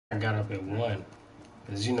I got up at 1.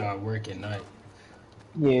 Because you know I work at night.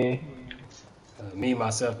 Yeah. Me,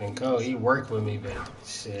 myself, and Cole, he worked with me, but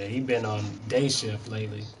shit, he been on day shift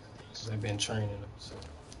lately. Because I've been training him. So.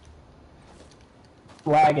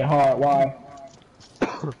 Lagging hard, why?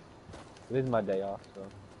 This is my day off, so.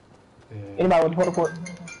 Yeah. Anybody with the port?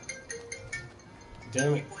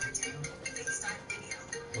 Damn it.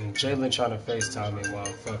 And Jalen trying to FaceTime me while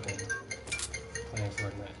I'm fucking playing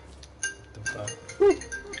Fortnite. The fuck?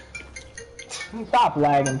 Stop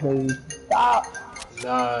lagging, please. Stop.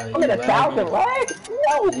 Nah, I'm you in a thousand lag?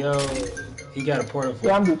 Yo, he got a portal for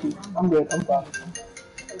Yeah, I'm Gucci. I'm good. I'm fine.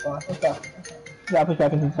 I'm fine. I'm fine. Yeah, push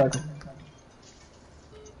back into the circle.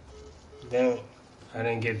 Damn it. I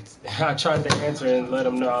didn't get. I tried to answer and let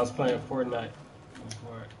him know I was playing Fortnite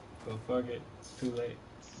before. But fuck it. It's too late.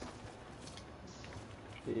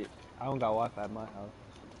 Shit. I don't got Wi-Fi at my house.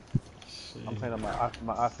 Shit. I'm playing on my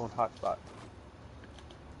iPhone hotspot.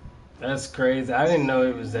 That's crazy. I didn't know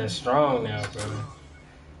it was that strong now, bro.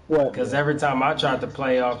 What? Because every time I tried to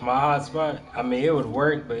play off my hotspot, I mean, it would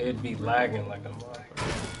work, but it'd be lagging like a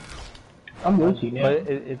motherfucker. I'm Gucci now. But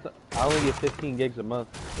it's I only get 15 gigs a month,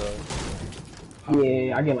 so.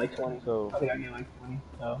 Yeah, I get like 20. So I think I get like 20.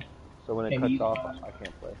 So when it cuts off, I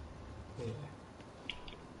can't play. Yeah.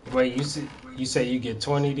 Wait, you say you get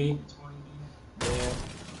 20 D? Yeah.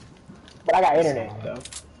 But I got internet, so.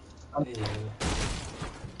 Yeah.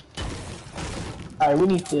 Alright, we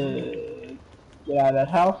need to get out of that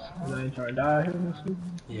house. I'm not trying to die here.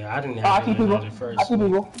 Yeah, I didn't I have see internet people. at first. I see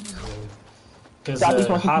people. Because the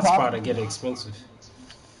hotspot would get expensive.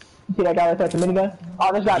 You see that guy that's at the minigun?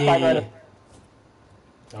 Oh, this guy's fighting right up.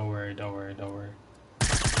 Don't worry, don't worry, don't worry.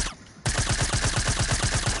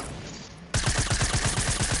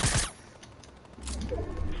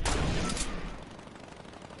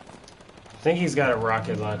 I think he's got a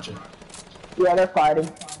rocket launcher. Yeah, they're fighting.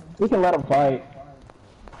 We can let them fight.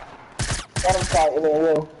 Let them fight, and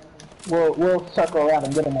then we'll circle around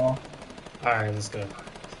and get them all. Alright, let's go.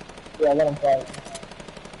 Yeah, let them fight.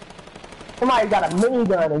 Somebody's got a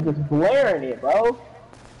minigun and just blaring it, bro.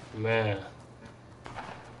 Man.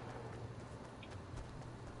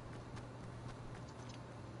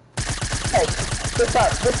 Hey, this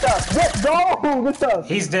up, let's go, this up.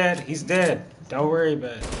 He's dead. Don't worry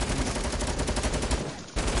about it.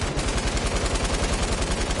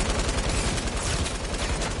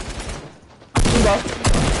 Go.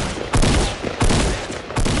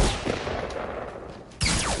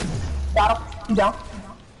 Got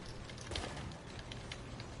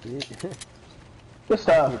him, he's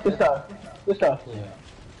down. Good stuff. Yeah.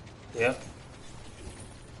 Yep.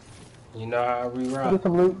 You know how we rock. Get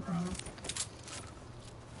some loot.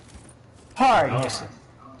 Hard. Awesome.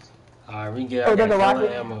 Alright, we get there's a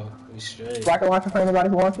rocket. ammo. We straight. Rocket launcher for anybody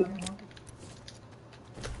who wants it.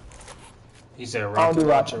 He said rocket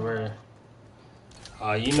launcher where?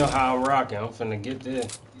 You know how I'm rocking. I'm finna get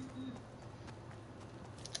this.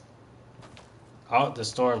 Out the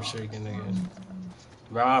storm streaking again.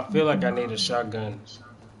 Bro, I feel like I need a shotgun.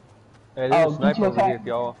 Hey, there's a sniper over here,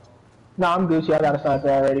 y'all. No, I'm Gucci. I got a sniper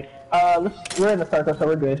already. We're in the circle, so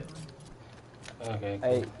we're good. Okay.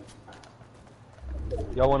 Cool. Hey,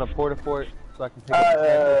 y'all want a porta fort so I can pick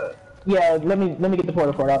up? Yeah. Let me get the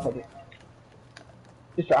porta fort. I'll take it.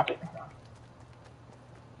 Just drop it.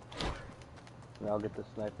 And I'll get the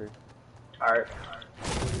sniper. Alright.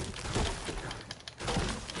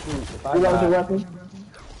 Reload the weapon.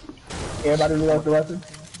 Everybody reload the weapon.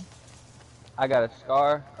 I got a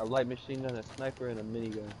scar, a light machine gun, a sniper, and a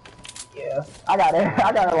minigun. Yeah, I got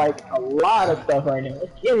like a lot of stuff right now.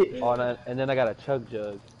 Let's get it. Oh, and then I got a chug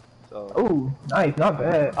jug. So. Ooh, nice, not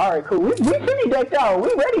bad. All right, cool. We pretty decked out.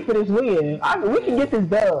 We ready for this win. We can get this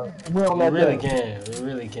dub. We really can. We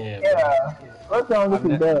really can. Yeah, let's go and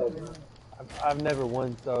get this dub. I've never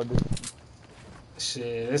won, so this.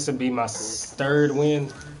 Shit, this would be my third win.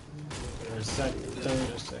 Or third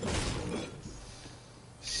or second.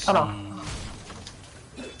 Hold on.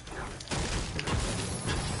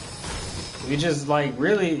 We just like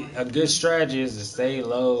really a good strategy is to stay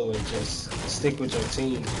low and just stick with your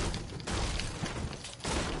team.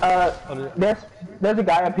 There's a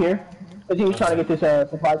guy up here, cause he was trying to get this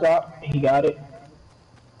supply drop, and he got it.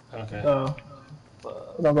 Okay. So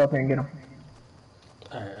we're gonna go up here and get him.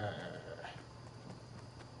 Alright.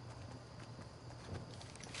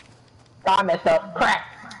 Oh, I messed up. Crap.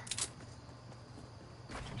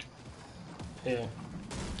 Yeah.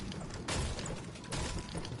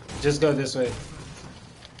 Just go this way.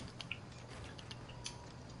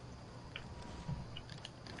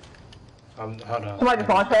 Hold on. Somebody just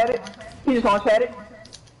launch pad it. He just launch pad it.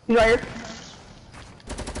 He's right here.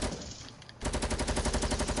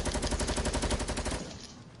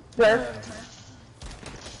 There.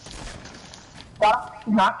 Got him.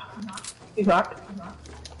 He's knocked. He's knocked.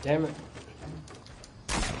 Damn it.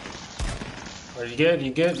 Are you good?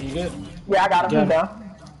 You good? You good? Yeah, I got him. He's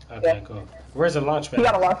down. Okay, Yeah. cool. Where's the launch pad? He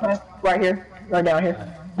got a launch pad right here, right down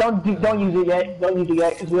here. Don't use it yet. Don't use it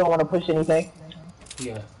yet because we don't want to push anything.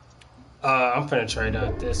 Yeah. I'm finna trade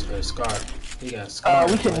out this for a scar. He got a scar.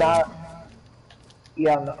 We should not. Be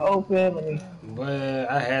out in the open. Let me. But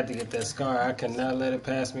I had to get that scar. I cannot let it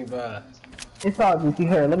pass me by. It's all good. You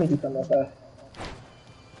heard. Let me do something like that.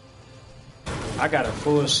 I got a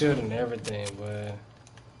full shield and everything, but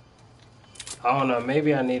I don't know.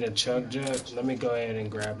 Maybe I need a chug jug. Let me go ahead and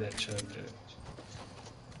grab that chug jug.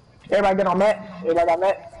 Everybody get on that. Everybody got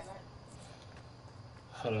that.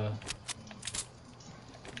 Hold on.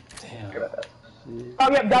 Damn. Oh,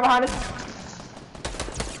 yep, down behind us.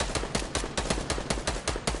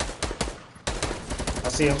 I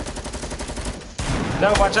see him.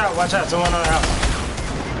 No, watch out, watch out. Someone on the house.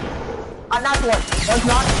 I knocked one. One's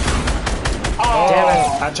knocked. Oh, damn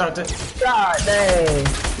it. I tried to. God dang.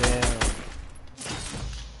 Damn.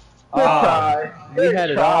 Good try. We had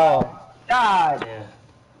it all. God. Yeah.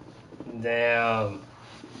 Damn.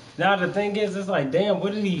 Now the thing is, it's like, damn,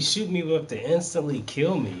 what did he shoot me with to instantly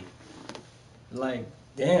kill me? Like,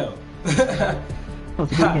 damn. That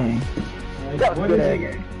was a good game. That was a good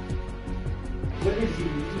game. What did he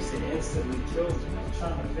use to instantly kill me? I'm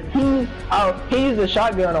trying to figure He used a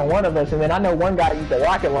shotgun on one of us, and then I know one guy used a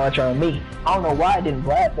rocket launcher on me. I don't know why I didn't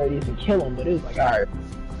blast 30 and kill him, but it was like, alright.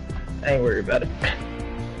 I ain't worried about it.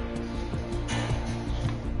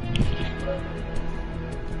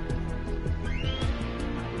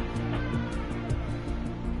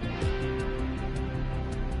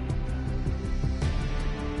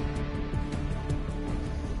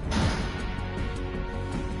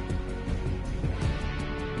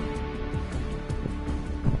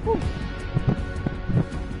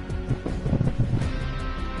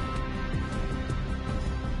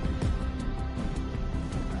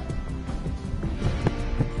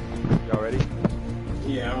 Y'all ready?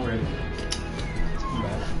 Yeah, I'm ready.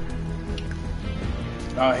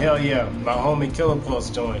 Oh, hell yeah. My homie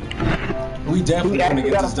killapulse joined. We definitely gonna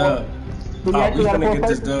get this dub. We gonna get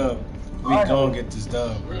this dub. We gonna get this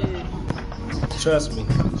dub, bro. Trust me.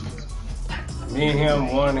 Me and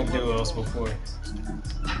him won in duos before.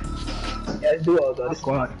 Yeah, it's duos though, this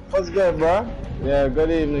squad. What's good, bro? Yeah,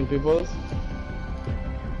 good evening, peoples.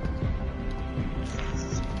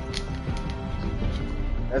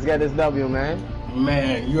 Let's get this W, man.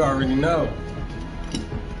 Man, you already know.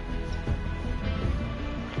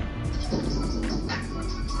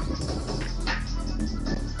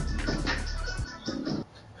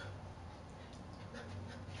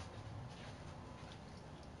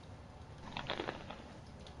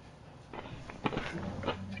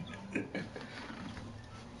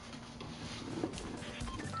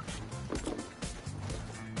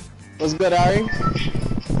 What's good, Ari?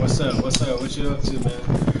 What's up? What's up? What you up to, man?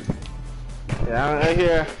 Yeah, I'm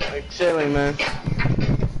here, like, chilling, man.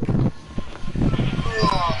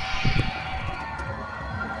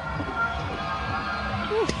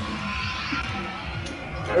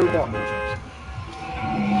 There we go.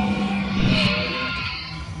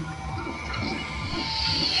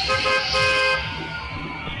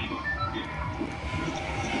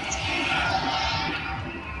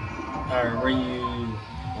 Alright, where you...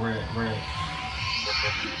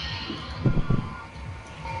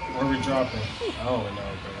 Where we dropping? I don't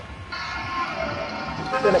know,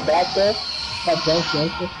 bro. To the back there. That bench,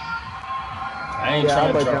 gangster. I ain't Yeah, trying I'll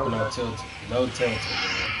to break drop down. no tilt. No tilted, bro.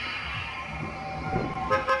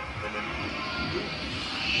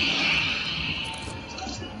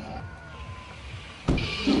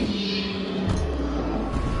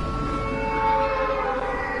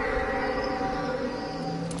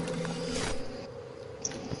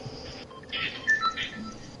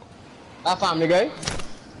 I found the guy.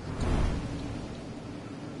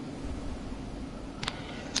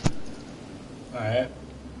 Alright.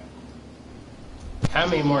 How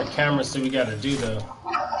many more cameras do we gotta do, though?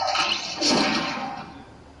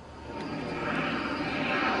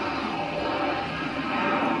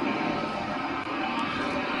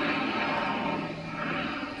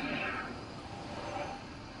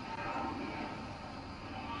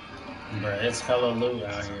 Bruh, it's hella loot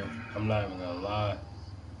out here. I'm not even gonna lie.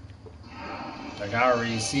 Like, I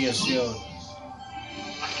already see a shield.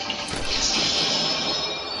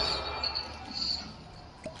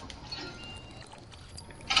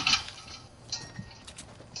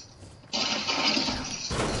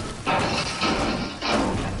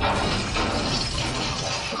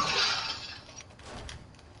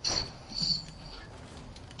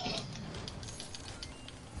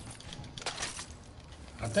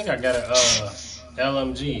 think I got a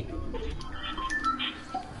LMG.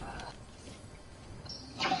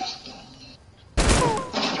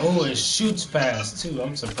 Oh, it shoots fast too.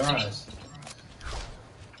 I'm surprised.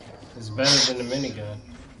 It's better than the minigun.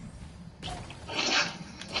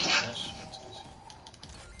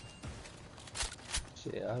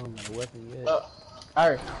 Shit, I don't got a weapon yet.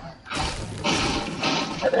 Alright.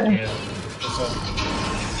 Yeah. What's up?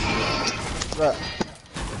 Look.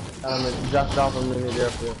 Just off a mini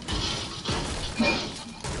airfield.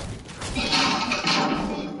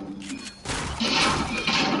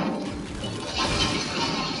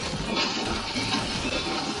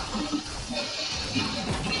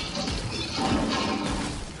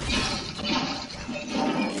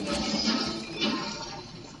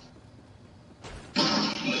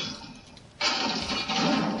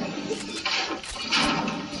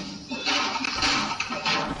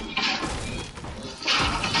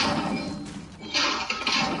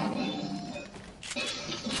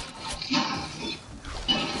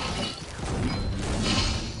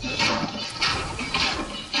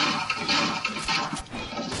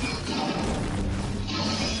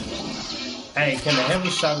 Hey, can the heavy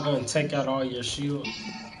shotgun take out all your shield?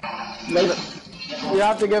 You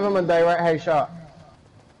have to give him a direct headshot.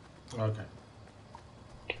 Okay.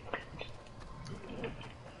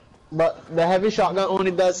 But the heavy shotgun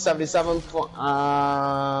only does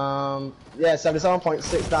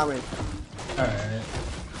 77.6 damage. Alright.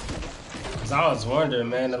 Cause I was wondering,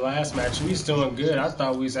 man, the last match we was doing good. I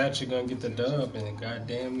thought we was actually gonna get the dub, and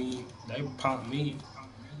goddamn me, they popped me.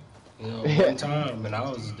 You know, one time, and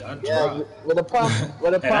I dropped. Yeah, with a pump,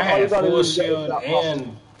 And I all you had gotta do full is get shield that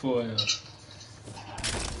and full.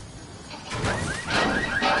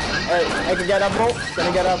 Hey, I can get up, bolt. Can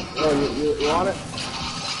I get up? Oh, you want it?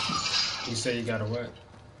 You say you got a what?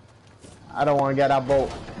 I don't want to get that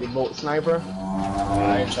bolt. The bolt sniper.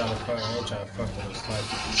 I ain't trying to fuck with a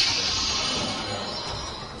sniper.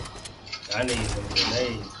 I need some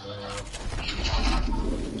grenades, man.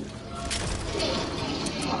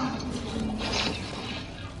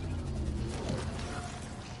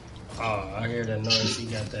 Oh, I hear that noise. He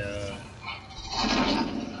got the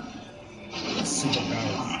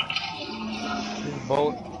superpower.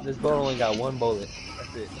 This bolt only got one bullet.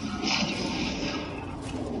 That's it.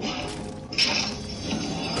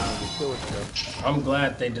 I'm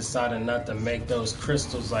glad they decided not to make those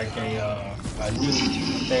crystals like a new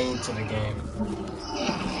thing to the game.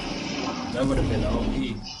 That would have been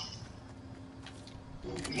OP.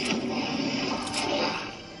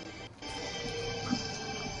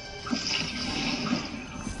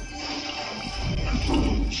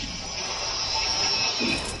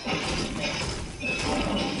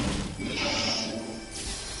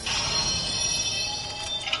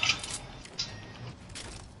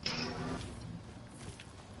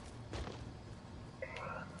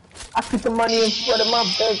 I put the money in front of my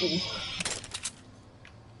baby.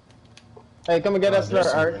 Hey, come and get that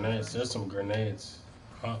slurp, Art. There's some grenades.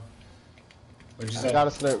 Huh? What'd you I say? got a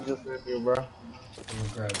slurp just for you, bro. Let me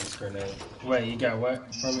grab this grenade. Wait, you got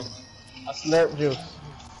what from me? A slurp juice.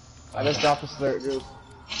 I just dropped a slurp juice.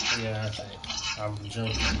 Yeah, I'm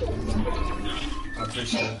drinking. I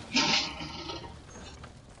appreciate it.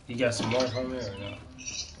 You got some more from me or no?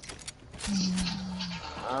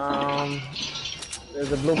 There's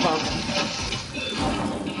a blue pump.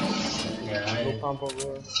 Yeah, Blue pump over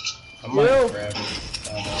there. I might grab it.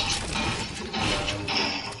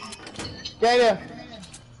 Get here.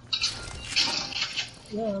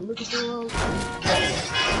 Yeah, look at the road.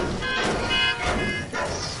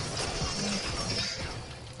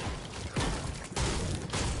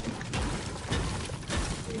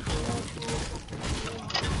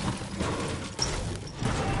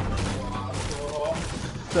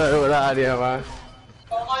 Sorry for that idea, man.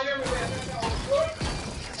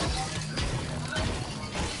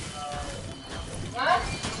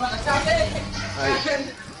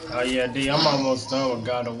 Oh yeah, D, I'm almost done with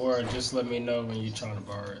God of War. Just let me know when you're trying to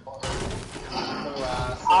borrow it.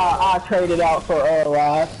 I'll trade it out for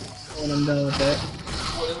Rod when I'm done with that.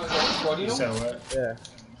 You said what? Yeah.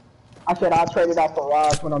 I said I'll trade it out for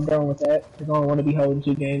Rod when I'm done with that. Because I don't want to be holding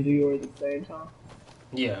two games of yours at the same time.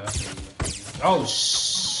 Yeah. Oh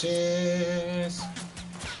shit!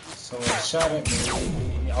 Someone shot at me.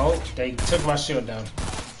 Oh, they took my shield down.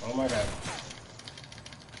 Oh my god.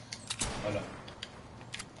 Oh no.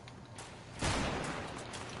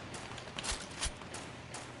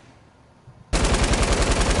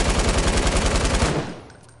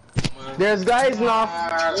 There's guys north,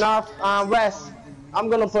 west. I'm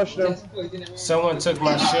gonna push them. Someone took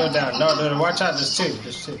my shield down. No, watch out, there's two.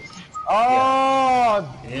 Oh,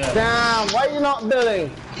 Yeah. damn. Why are you not building?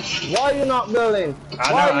 Why are you not building?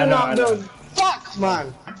 Why are you not building? Fuck,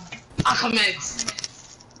 man. Ahmed.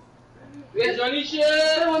 Where's Johnny shit?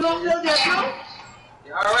 We're not building yet, bro.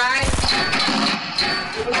 You alright?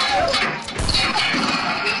 We're not building.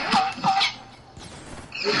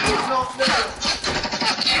 We're not building.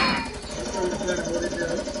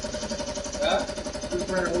 Huh? We're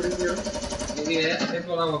trying to hold it here. Yeah, that's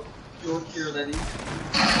what I was sure that is.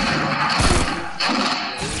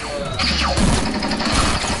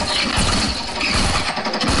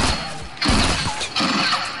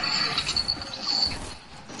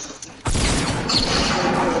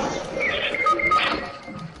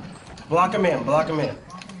 Block him in, block him in. You're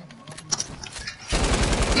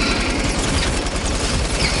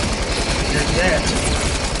dead.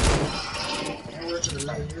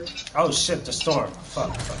 Oh shit, the storm.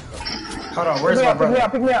 Fuck. Hold on, where's my brother?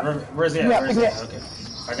 Pick me up. Where's he at? Where's he at? Okay.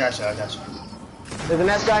 I got you. There's a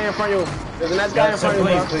next guy in front of you. There's a next guy in front of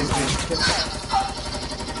you, bro. Please.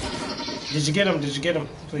 Did you get him?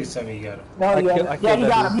 Please tell me you got him. No, he got him.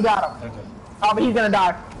 Okay. Oh, but he's gonna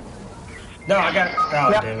die. No, I got. Oh,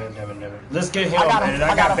 yep. Damn it. Let's get him. I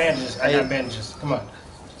got bandages. I got bandages. Come on.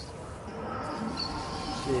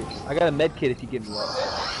 Shit. I got a med kit if you give me one.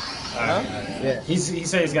 Alright. Yeah. He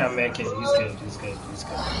said he's got a med kit. He's good.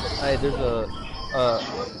 Hey, there's a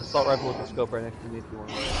assault rifle with a scope right next to me if you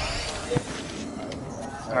want.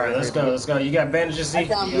 Alright, let's go. You got bandages, Z? I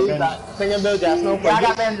can't believe that. Sing and build, Jazz. No problem. Yeah, I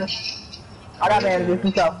got bandages.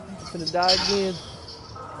 Himself. I'm gonna die again.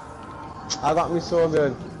 I got me so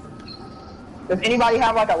good. Does anybody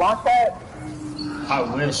have like a launch pad? I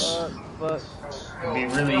wish. But it'd be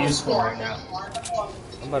really useful right now.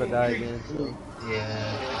 I'm about to die again.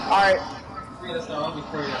 Yeah. Alright.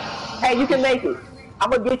 Hey, you can make it. I'm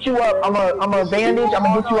gonna get you up. I'm a bandage. I'm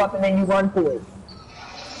gonna get you up and then you run for it.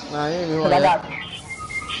 Nah, you ain't doing Cause I got you.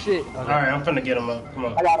 Shit. Okay. Alright, I'm finna get him up. Come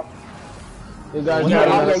on. I got him. You guys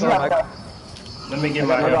Yeah, Let me get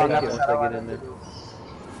my once help. I get in there.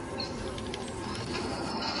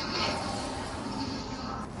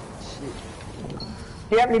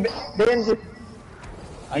 Do you have any bandages?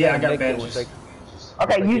 Yeah, I got bandages.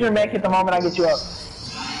 Okay, use your mech at the moment I get you up.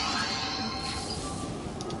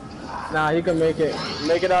 Nah, you can make it.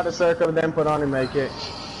 Make it out the circle, then put on and make it.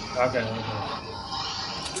 Okay.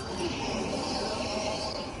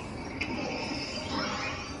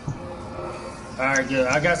 Alright, good.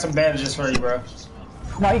 I got some bandages for you, bro.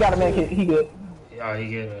 No, he got a mech. He good. Oh, he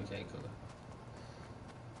good? Okay, cool.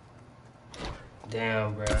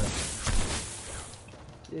 Damn, bro.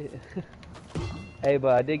 Yeah. Hey,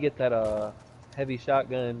 but I did get that heavy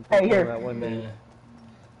shotgun Hey, here. that one day.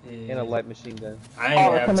 Yeah. And a light machine gun. I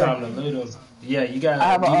ain't have time to loot them. Yeah, you got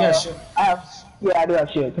shit? Yeah, I do have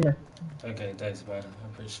shit. Come here. Okay, thanks, man. I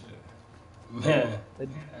appreciate it. Man,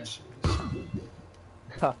 that shit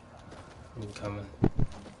I'm coming.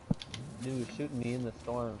 Dude was shooting me in the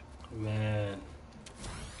storm. Man.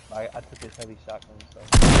 I took this heavy shotgun, so.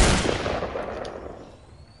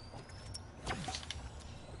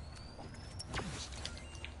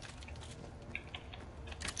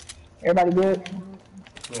 Everybody good?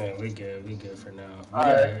 Yeah, we good for now.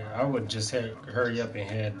 Alright. I would just hurry up and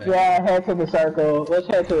head back. Yeah, head to the circle. Let's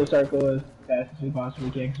head to the circle as fast as we possibly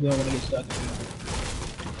can, because we don't want to get stuck in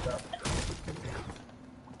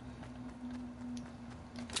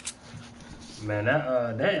it. Man,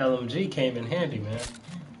 that LMG came in handy, man.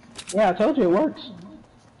 Yeah, I told you it works.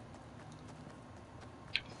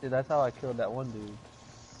 Dude, that's how I killed that one dude.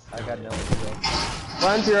 I got no idea.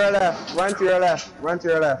 Run to your left. Run to your left. Run to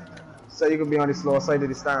your left. So you can be on the slow side of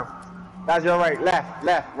the storm. That's your right. Left,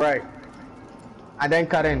 right. And then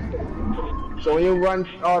cut in. So when you run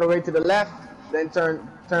all the way to the left, then turn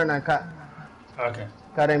and cut. Okay.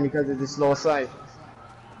 Cut in because it's the slow side.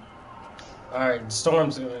 Alright, the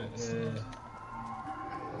storm's gonna...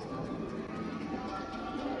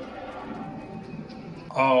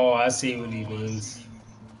 Oh, I see what he means.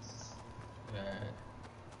 Alright.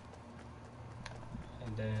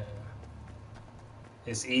 And then...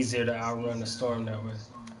 It's easier to outrun the storm that way.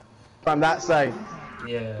 From that side.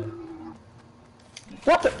 Yeah.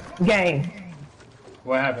 What the game?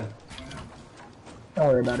 What happened? Don't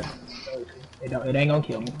worry about it. It ain't gonna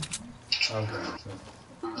kill me.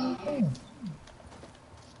 Okay.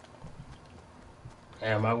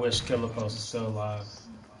 Damn, I wish killapulse was still alive.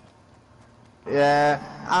 Yeah.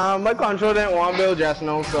 My control didn't want to build just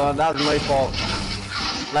now, so that's my fault.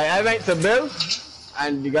 Like I went to build,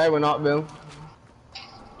 and the guy would not build.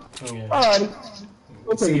 Yeah. Alrighty.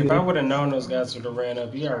 See, if I would have known those guys would have ran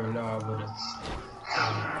up, you already know I would have.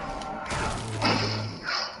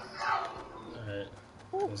 Alright.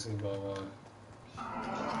 What's going on?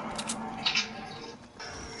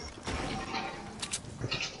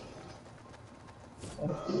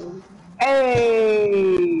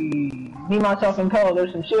 Hey! Me, myself, and Cole,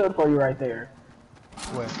 there's some shield for you right there.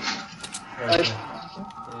 Where? Right.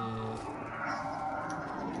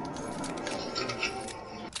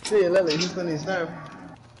 See, Lily, he's putting his down.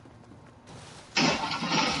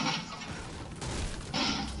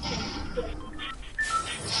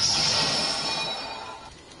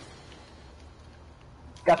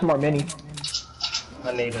 Got some more minis.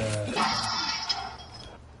 I need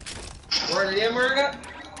Where did you murder?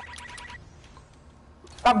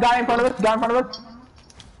 Stop, guy in front of us, guy in front of us.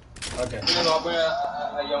 okay. You know,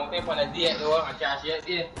 a young thing on the date, though, and cash it,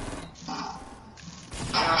 yeah.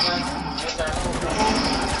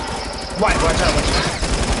 Watch out, watch out.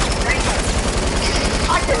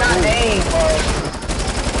 I cannot aim, bro.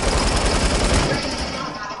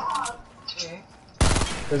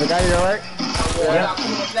 There's a guy here, right? Yeah.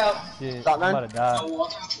 Shit, Shotgun? I'm about to die. Oh,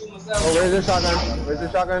 where's your shotgun? Where's your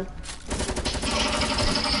shotgun?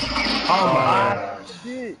 Oh my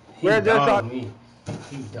Shit. He Where's your dogged shotgun? me.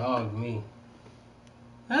 He dogged me.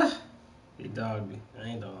 Huh? He dogged me. I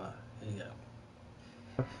ain't gonna lie. He got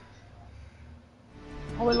me.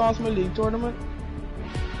 Oh, we lost my league tournament.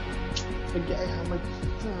 Forget how much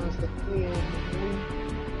times the field.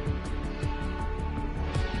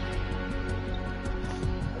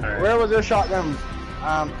 Alright. Where was your shotgun?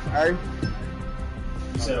 Harry?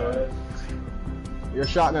 You said what? Your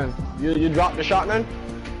shotgun. You dropped the shotgun?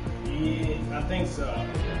 Yeah, I think so.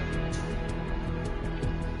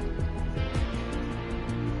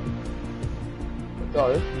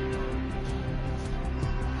 Sorry.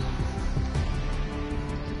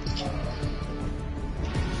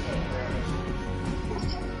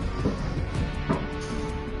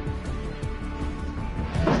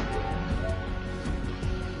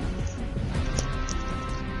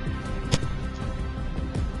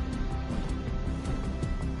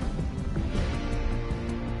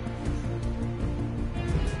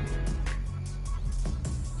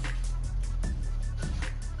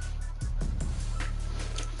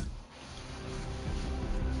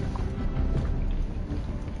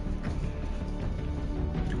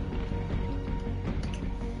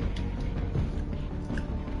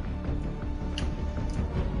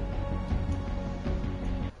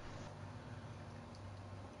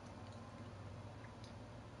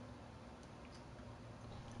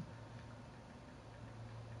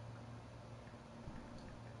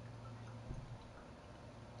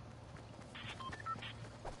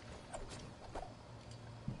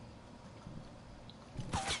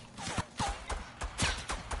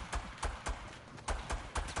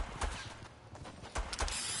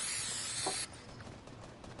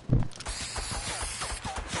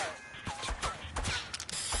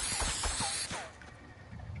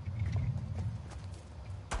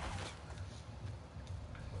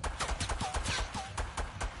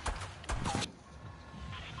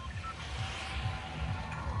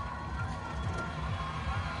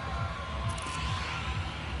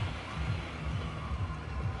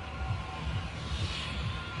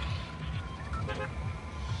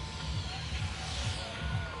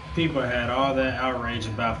 People had all that outrage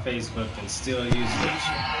about Facebook and still use it.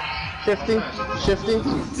 Shifty? Shifty?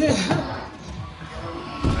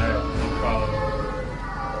 Alright, no problem.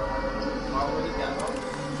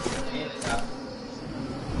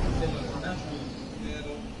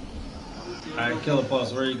 Alright,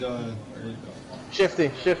 killapulse, where you going? Where you going?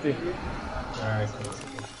 Shifty, shifty. Alright, cool.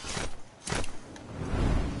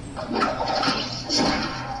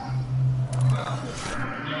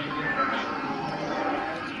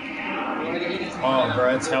 Oh,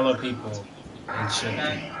 bro, it's hella people and shit.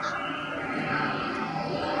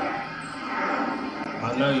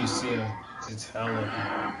 I know you see them. It's hella people.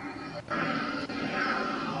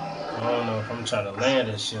 I don't know if I'm trying to land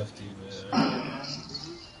this shifty, but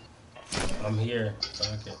I'm here.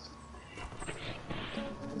 Fuck it.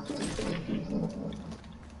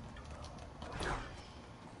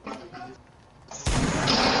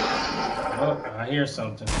 Oh, I hear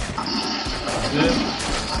something. Good.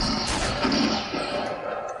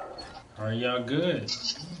 Are y'all good?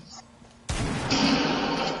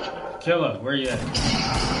 Killer, where you at?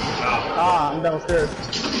 I'm downstairs.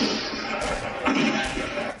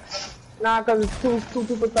 Nah, cause it's two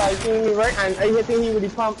people fighting me, right? And I hit him with the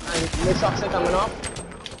pump and my socks are coming off.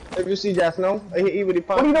 If you see just now, I hit him with the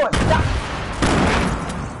pump. What are you doing? Stop!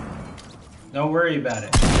 Don't worry about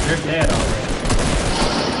it. You're dead already.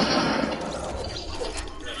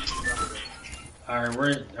 Alright,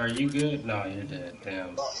 where are you good? No, you're dead.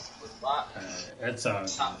 Damn. Alright, that's all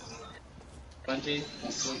good. Punches,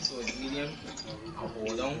 so it's medium.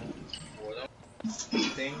 Hold on.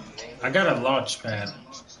 Thing. I got a launch pad.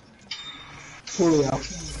 Julio.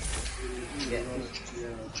 Yeah.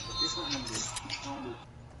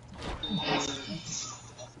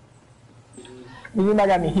 You might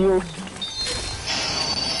got any heals.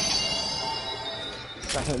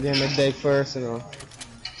 Back at the end of the day first, you know.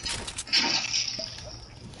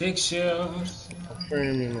 Big shield.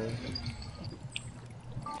 Frame me, man.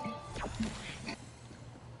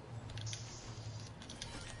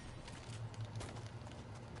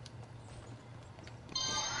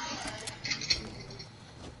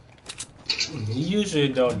 You usually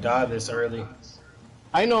don't die this early.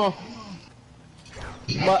 I know.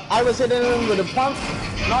 But I was hitting him with the pump,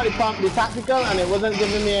 not the pump, the tactical, and it wasn't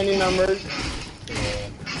giving me any numbers.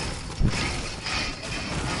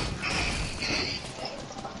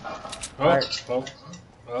 Oh, right.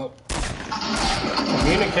 Oh.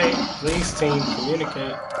 Communicate, please, team.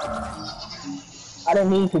 Communicate. I didn't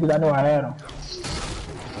need to because I knew I had him.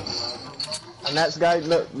 And that guy,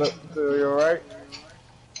 look to your right.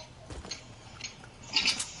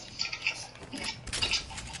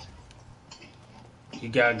 You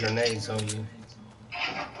got grenades on you.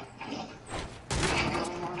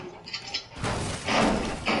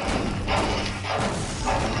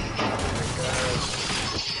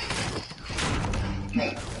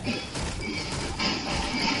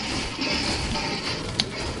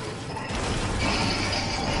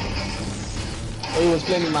 He was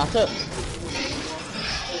playing my tip.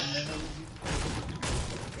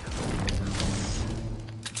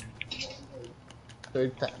 So he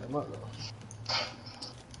tapped him up though.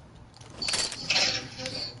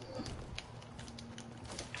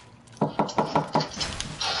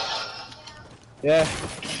 Yeah.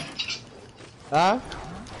 Huh?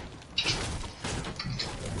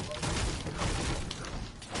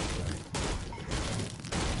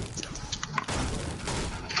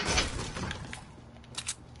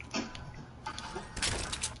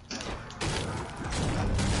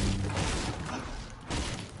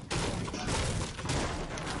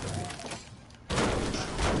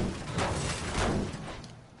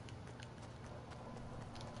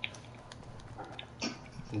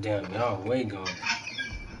 Damn, y'all way gone.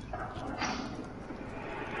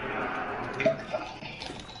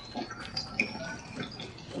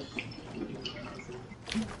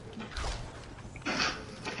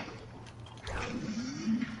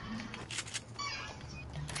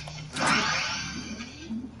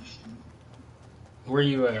 Where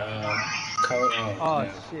you at, Oh,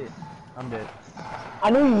 shit. I'm dead. I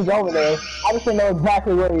knew he was over there. I just didn't know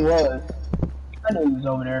exactly where he was. I knew he was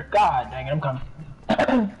over there. God dang it, I'm coming.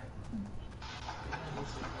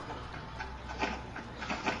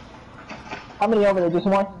 How many over there? Just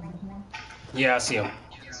one? Yeah, I see him.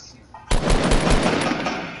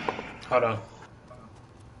 Hold on.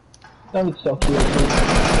 Don't be so cute.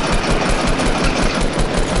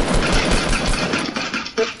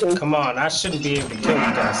 Come on, I shouldn't be able to kill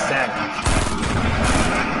you guys savage.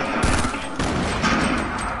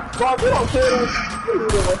 Bob, you don't kill him. What are you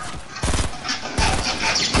doing?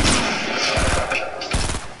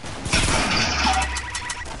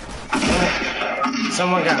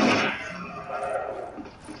 Someone got me.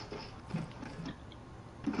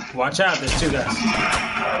 Watch out, there's two guys.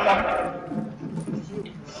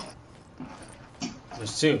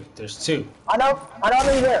 There's two. I know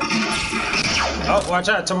he's there. Oh, watch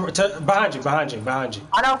out, behind you.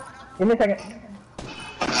 I know. Give me a second.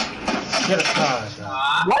 Get a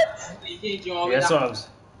What? Yeah, that's what I was.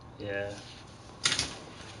 Yeah.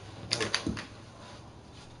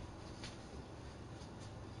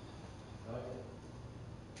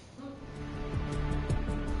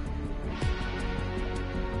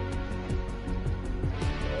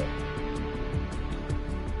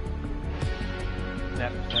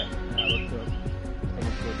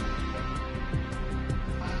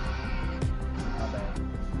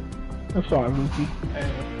 I'm sorry, Lucy.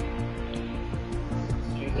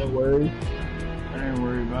 Ain't no worries. I ain't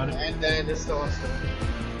worried about it. And then this also.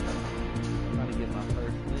 I'm about to get my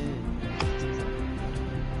first win.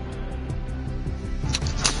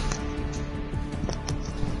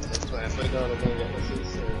 That's why I'm gonna go to get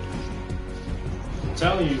I'm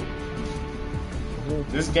telling you,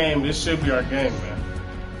 this should be our game, man.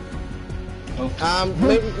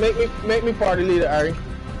 Okay. Make me party leader, Ari.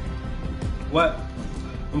 What?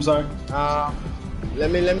 I'm sorry. Let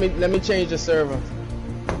me change the server.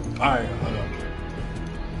 Alright, hold on.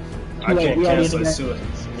 I can't cancel. It's too late.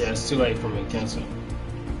 Yeah, it's too late for me to cancel.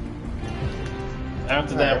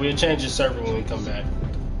 After that, we'll change the server when we come back.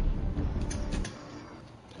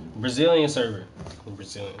 Brazilian server.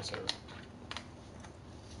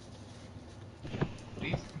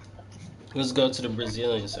 Let's go to the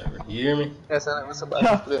Brazilian server. You hear me? Yes, I what's about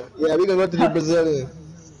to play. Yeah, we gonna go to the Brazilian.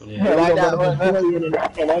 Yeah. Yeah, we Like gonna that go to one. Brazilian and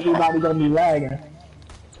everybody gonna be lagging.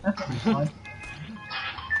 That's gonna be fun.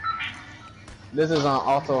 This is on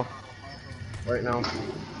auto right now.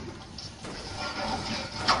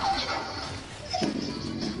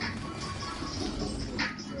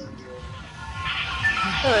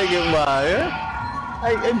 I ain't getting by, yeah?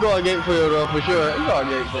 It's going to get for you though, for sure. It's going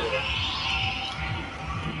to get for you.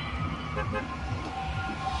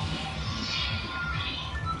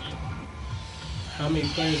 How many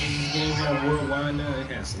players does this game have worldwide now? It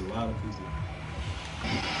has a lot of people.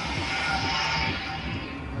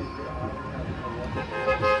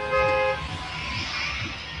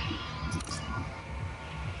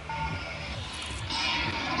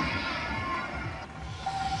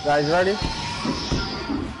 Guys ready?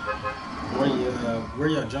 Where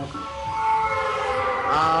y'all jumping?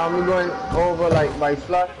 We're going over like by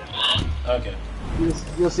flush. Okay.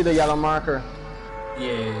 You'll see the yellow marker.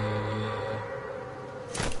 Yeah.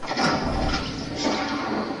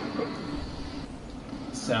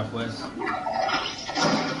 Southwest.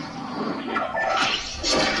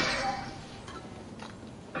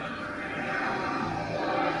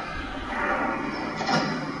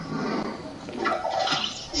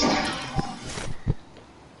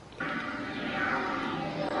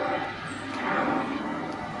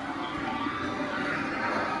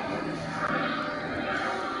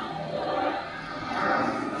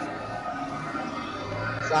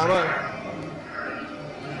 Simon.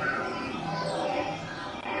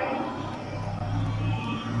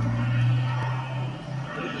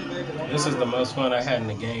 This is the most fun I had in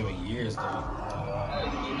the game in years, though.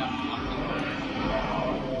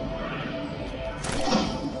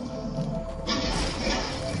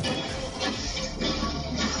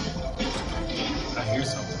 I hear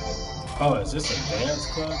something. Oh, is this a dance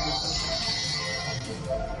club or something?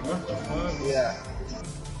 What the fuck? Yeah.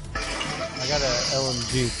 I got a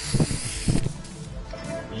LMG.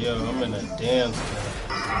 Yo, I'm in a dance club.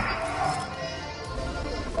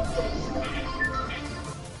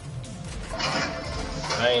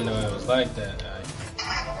 I ain't know it was like that.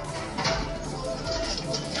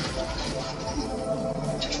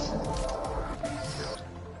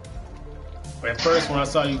 At first, when I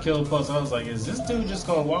saw you kill a post, I was like, is this dude just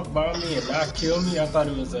gonna walk by me and not kill me? I thought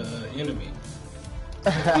it was an enemy.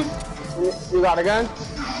 You got a gun?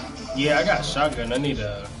 Yeah, I got a shotgun. I need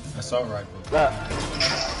a assault rifle. Look.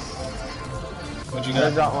 What you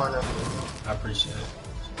I got? got one. I appreciate it.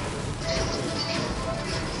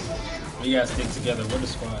 We gotta stick together. Where the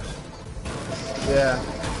squad at? Yeah.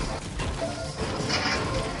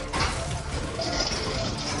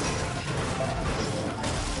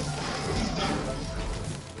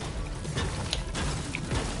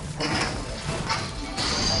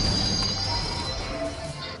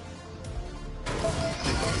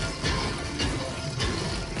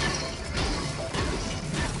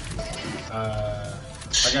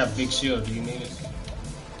 I got a big shield. Do you need it?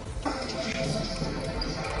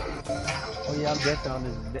 Oh yeah, I'm dancing on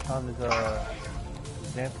this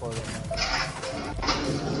dance floor right now.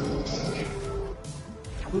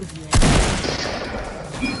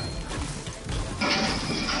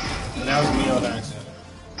 That was me on accident.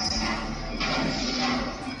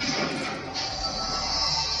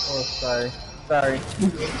 Oh, sorry. Sorry.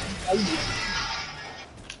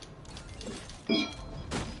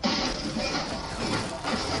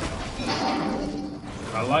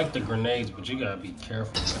 I like the grenades, but you gotta be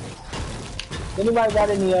careful. Anybody got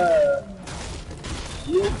any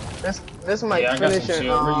This might Yeah, I got finish some it.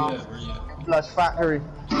 shield. Where you at? Where you at? Flush Factory.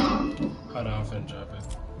 Hold on, I'm finna drop it.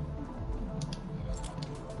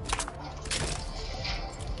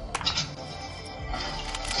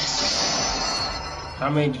 How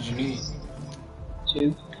many did you need?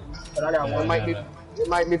 2? But I got Yeah, one. There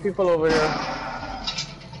might be people over here.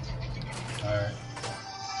 Alright.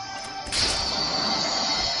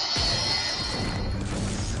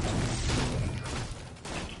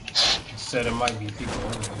 Said it might be people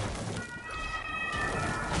over there.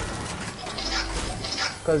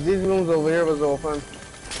 Cause these rooms over here was open.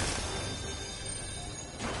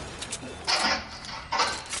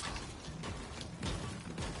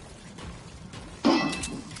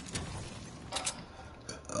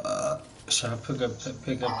 Should I pick up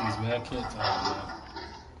these med kits?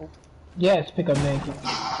 Yes, pick up naked.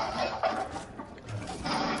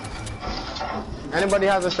 Anybody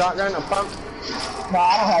has a shotgun, a pump? No,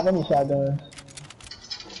 I don't have any shotguns.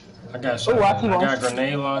 I got Ooh, shotgun. I see I one. got a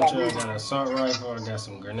grenade launcher. I got an assault rifle. I got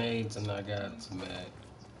some grenades, and I got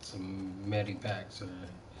some medi packs or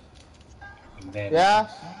bandages. Yeah.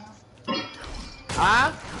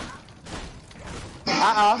 Huh?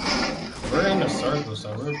 We're in a circle, so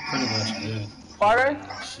we're pretty much good. Alright.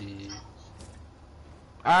 Shit.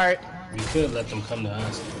 Alright. We could let them come to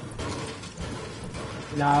us.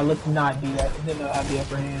 Nah, let's not do that. Then they'll have the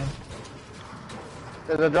upper hand.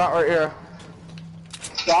 There's a drop right here.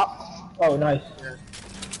 Drop. Oh, nice.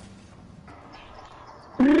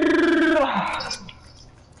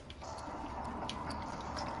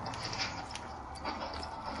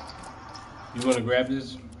 You want to grab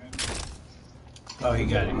this? Oh, he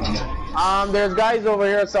got it. There's guys over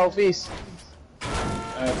here southeast.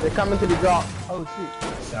 They're coming to the drop. Oh shit.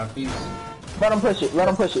 Southeast. Let him push it. Let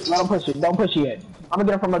him push it. Let him push it. Don't push it yet. I'm gonna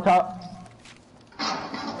get him from the top.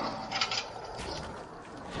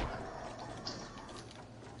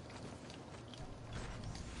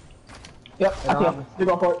 Yep, I see him. You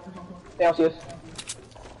go for it. They don't see us.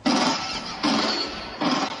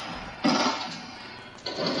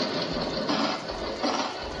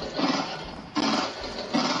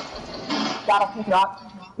 Got him. He's knocked.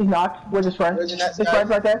 He's knocked. Where's his friend? Where's the next His guy? friend's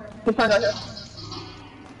right there. His friend's right there.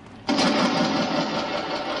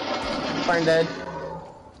 Friend dead.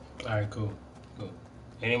 Alright, cool.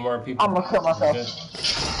 Any more people? I'm gonna kill myself. Good.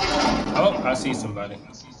 Oh, I see somebody.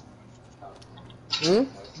 Hmm?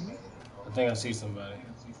 I think I see somebody.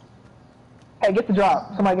 Hey, get the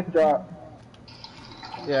drop. Somebody get the drop.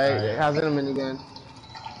 Yeah, it has in a minigun.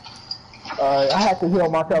 I had to heal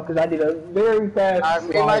myself because I did a very fast. I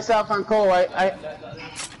made myself on Cole.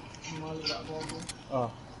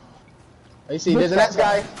 Oh. You see, there's the next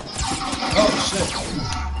guy. Oh, shit.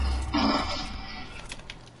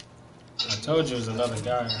 I told you it was another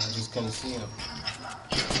guy. I just couldn't see him.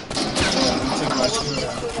 Yeah, he took my shield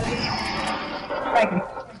out. Thank you.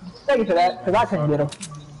 Thank you for that, because I couldn't get him.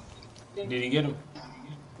 Did he get him?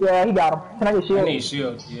 Yeah, he got him. Can I get shield? I need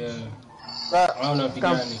shield, yeah. I don't know if he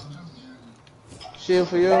got any. Shield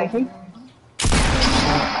for you. Thank you.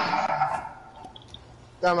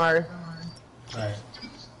 Come, Ari. Alright.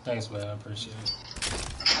 Thanks, man. I appreciate it.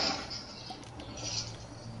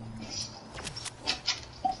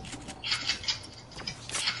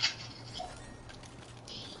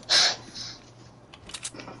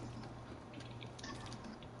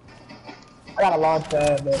 I got a launch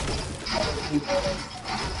pad, but...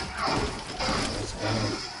 Let's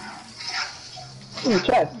go. Ooh,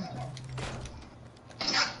 chest.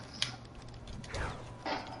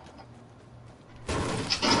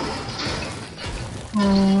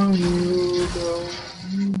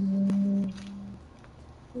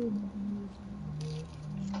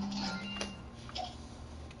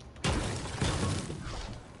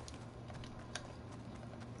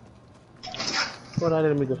 Well, I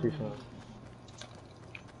didn't make a free shot.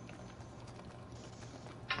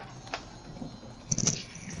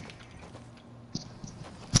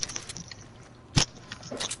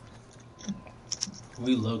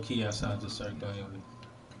 We low key outside the circle, ain't we?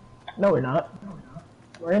 No, we're not.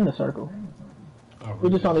 We're in the circle. Oh, We're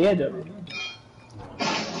just on the edge of it.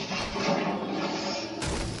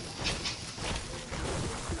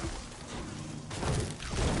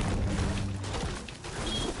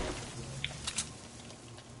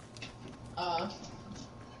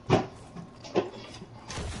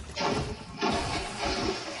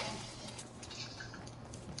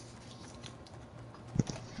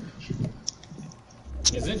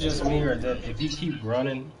 Is it just me, or that if you keep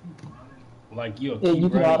running, like you'll Yeah, keep you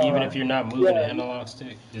can running auto even run. if you're not moving Yeah. the analog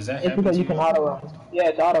stick? Does that It's happen because to you can auto run. Yeah,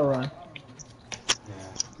 it's auto run.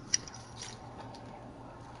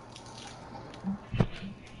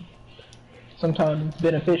 Sometimes it's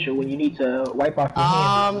beneficial when you need to wipe off your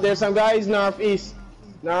hands. There's some guys northeast.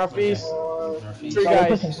 Northeast. Northeast. Three Are they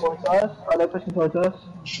guys. pushing towards us? Are they pushing towards us?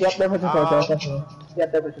 Yep, they're pushing towards us. Definitely.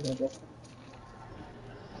 Yep, they're pushing towards us.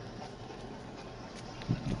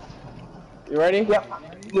 You ready? Yep.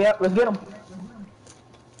 Yep, let's get them.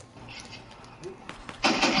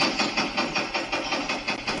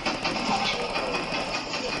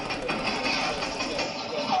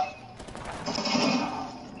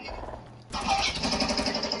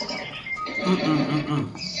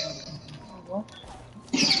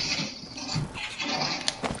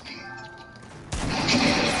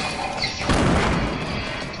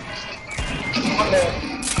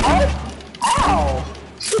 Oh! Ow!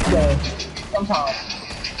 Good game. Sometimes.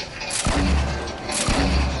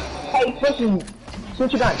 Hey,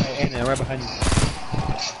 switch your gun. And right behind you.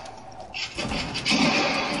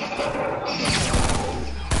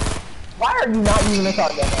 Why are you not using this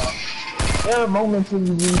shotgun now? There are moments when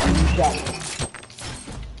you need to use shotgun.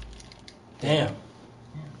 Damn.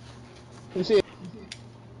 You see it?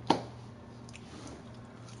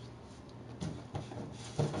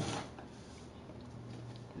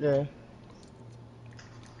 Yeah.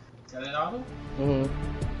 Got it auto? On?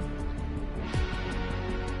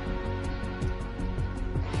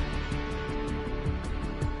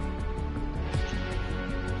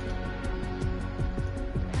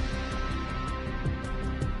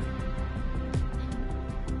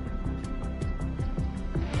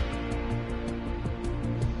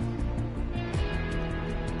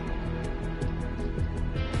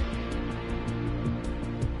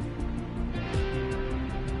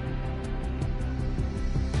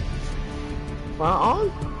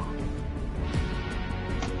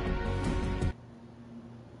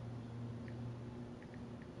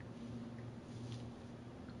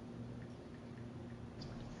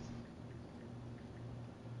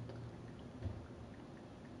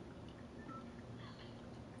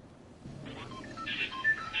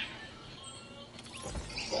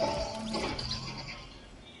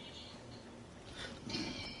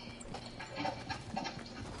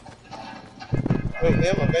 Wait,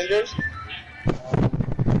 him, Avengers?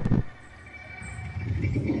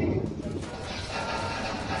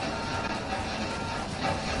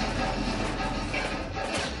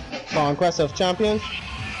 Conquest of Champions.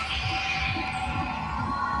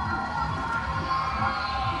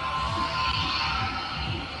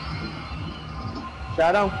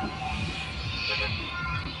 Shadow.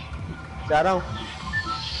 Shadow.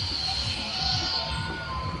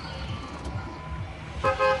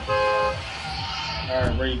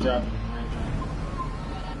 Alright, where you dropping?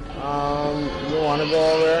 You wanna go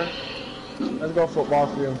over? Let's go football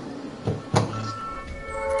field.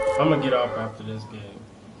 I'm gonna get off after this game.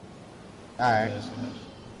 Alright.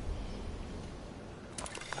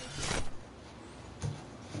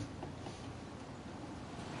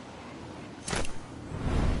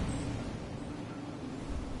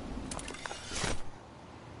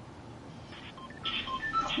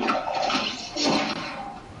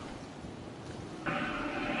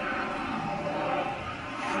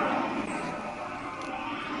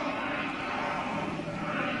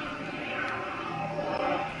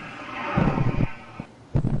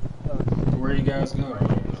 Where you guys going?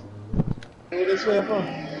 Who this way from?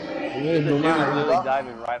 You need Blue Literally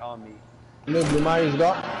diving right on me. You need Blue Marius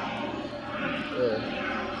got?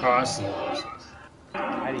 Oh, I see it.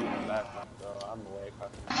 I didn't even back from, so I'm away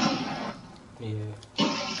across. Yeah.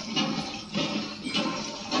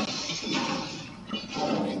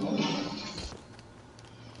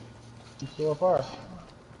 You so far.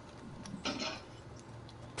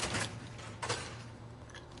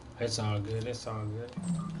 It's all good. It's all good.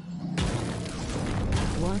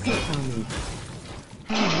 What's up, Tommy?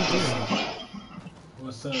 How you doing?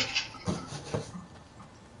 What's up?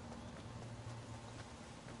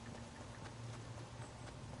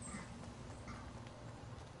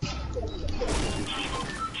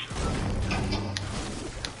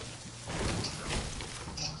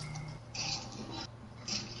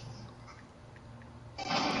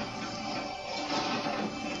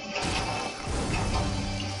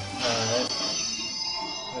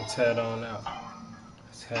 Let's head on out.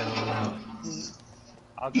 Let's head on out.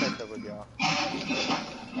 I'll catch up with y'all.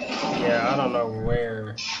 Yeah, I don't know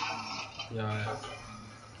where y'all at.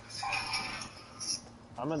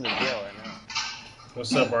 I'm in the jail right now.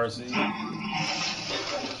 What's up, RC?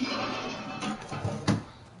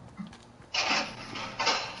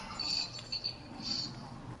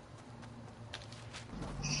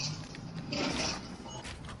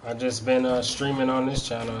 I just been streaming on this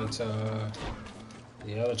channel until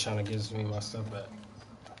the other channel gives me my stuff back.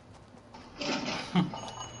 Oh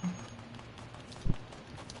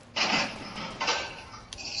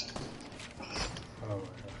my god.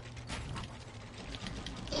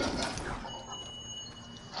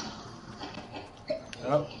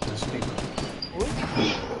 Oh, there's people.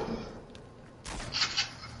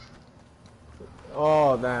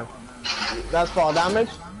 Oh damn. That's fall damage?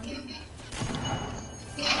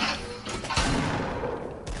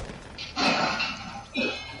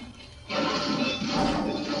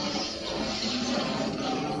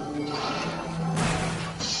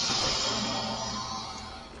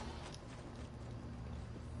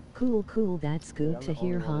 Cool, that's good to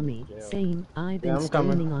hear, homie. Same, I've been I'm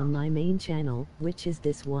streaming coming. on my main channel, which is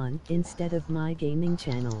this one, instead of my gaming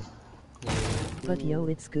channel. But yo,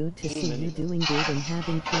 it's good to see you doing good and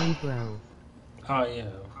having fun, bro. Oh yeah,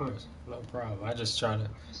 of course, no problem. I just try to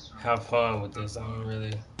have fun with this. I don't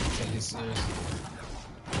really take it seriously.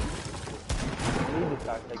 I need to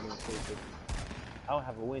start taking it seriously. I don't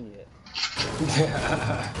have a win yet.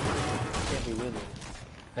 Can't be winning.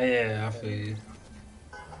 Yeah, I feel you.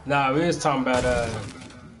 Nah, we was talking about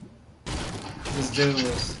this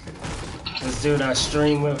dude I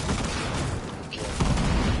stream with.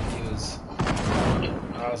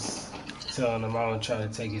 I was telling them I don't try to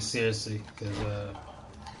take it seriously because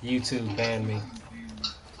YouTube banned me.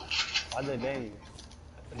 Why'd they ban you?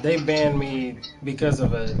 They banned me because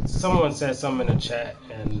of someone said something in the chat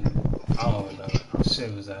and I don't know.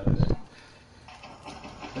 Shit was out of there.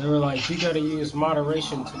 They were like, you gotta use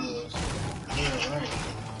moderation tools. Yeah, right.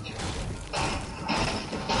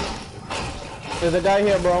 There's a guy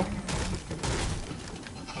here, bro.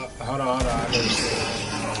 Hold on. I didn't see it.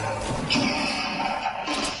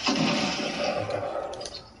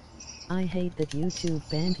 I hate that YouTube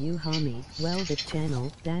banned you, homie. Well, the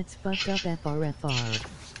channel, that's fucked up FRFR.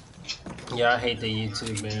 Yeah, I hate that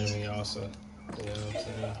YouTube banned me also. You know what I'm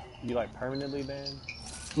saying? You like permanently banned?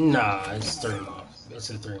 Nah, it's 3 months. It's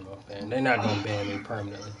a 3-month ban. They're not gonna ban me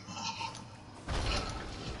permanently.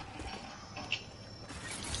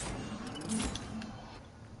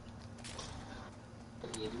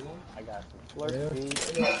 I got some flirt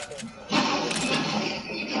feet.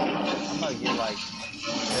 I'm about to get like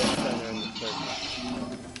center in the circle.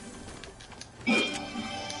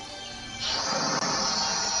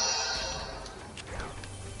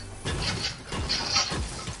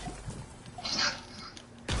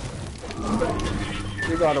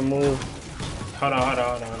 You gotta move. Hold on.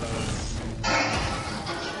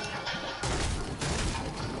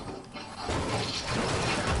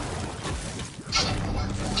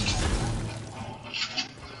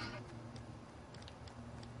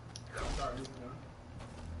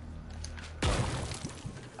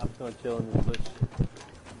 I'm just gonna chill in this bush.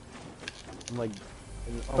 I'm like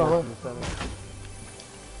almost in the center.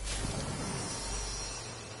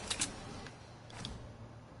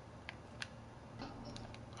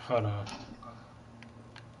 Hold on.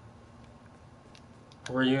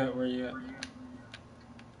 Where you at?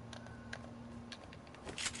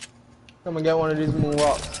 Come and get one of these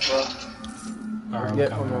moonwalks, bro. Alright,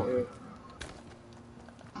 Get I'm from coming. over here.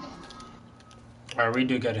 Alright, we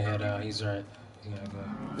do gotta head out. He's right. We gotta go.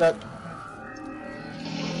 Look.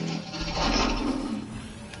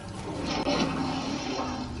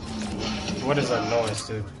 What is that noise,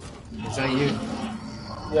 dude? Is that you?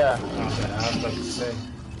 Yeah. Okay, I was about to say.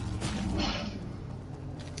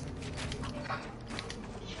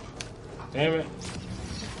 Damn it.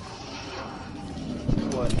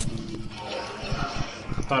 What?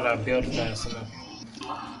 I thought I'd build fast enough.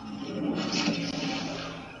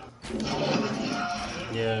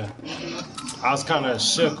 Yeah. I was kind of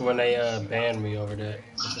shook when they banned me over that.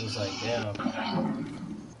 It was like, damn.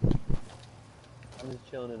 I'm just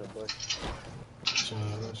chilling in a bush.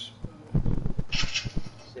 Childish.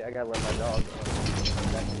 See, I gotta let my dog go.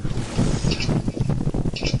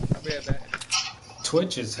 I'll be right back.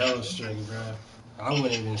 Twitch is hella strict, bro. I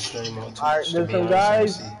wouldn't even stream on Twitch. Alright, there's some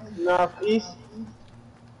guys northeast.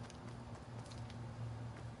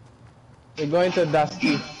 They're going to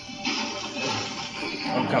Dusty.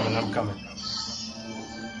 I'm coming. I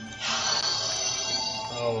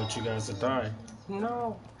don't want you guys to die.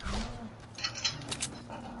 No.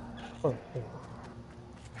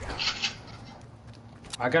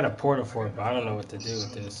 I got a portal for it, but I don't know what to do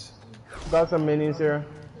with this. Got some minis here.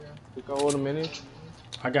 You can hold the minis.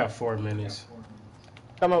 I got 4 minis.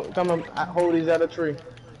 Come on, hold these at a tree.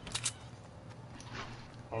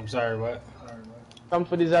 I'm sorry, what? Come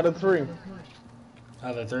for these other 3.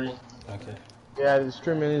 Other 3? Okay. Yeah, there's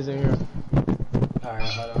 3 minis in here. Alright,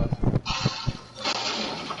 hold on.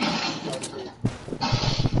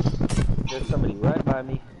 There's somebody right by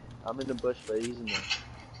me. I'm in the bush, but he's in there.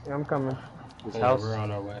 Yeah, I'm coming. His Yeah, house. we're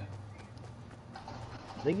on our way.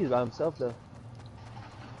 I think he's by himself though.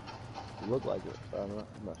 He looked like it, but I'm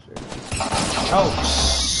not sure. Oh,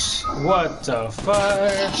 what the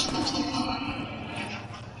fuck?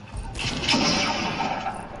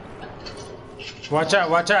 Watch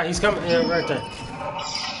out, he's coming. Yeah, right there.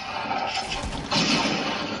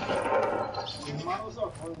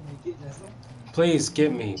 Please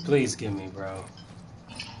get me, bro.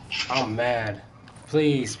 I'm mad.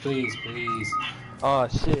 Please. Oh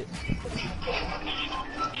shit.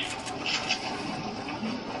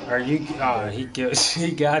 Are you? Oh, he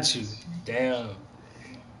got you. Damn.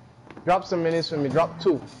 Drop some minis for me. Drop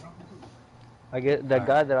 2. I get that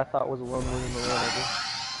guy that I thought was the one winning the run. I guess.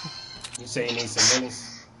 You say you need some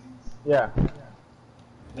minis? Yeah.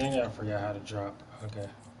 Then I forgot how to drop. Okay.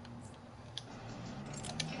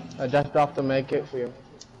 I just dropped the make it for you.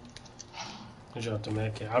 You dropped the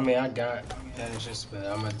med kit. I mean, I got that. It's just, but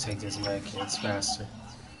I'm gonna take this med kit. It's faster.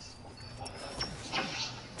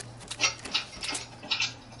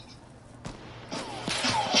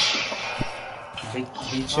 Be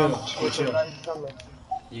chill. Be chill.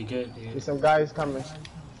 You good? There's some guys coming.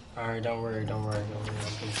 Alright, don't worry. I'm gonna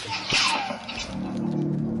take it.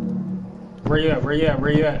 Where you at? Where you at?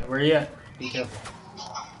 Where you at? Where you at? Be careful.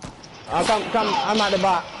 Come. I'm at the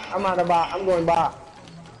bar. I'm going bar.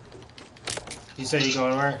 You say you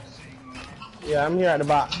going where? Yeah, I'm here at the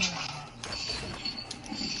bar.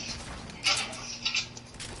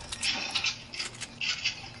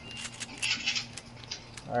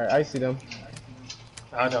 Alright, I see them.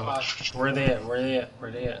 I don't. Where they at? Where they at?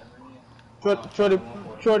 Where they at? Throw the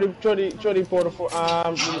portal for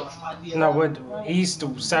No, what? East,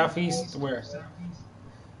 southeast, where?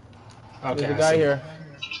 Okay, there's a guy here.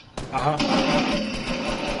 Uh-huh.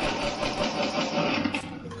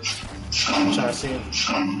 I'm trying to see him.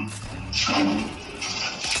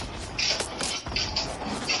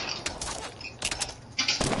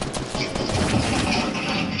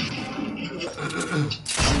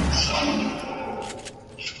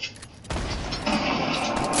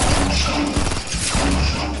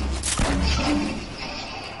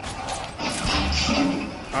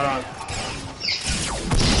 Hold on.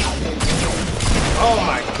 Oh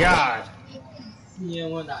my god.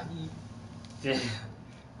 Yeah.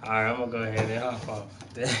 Alright, I'm gonna go ahead and hop off.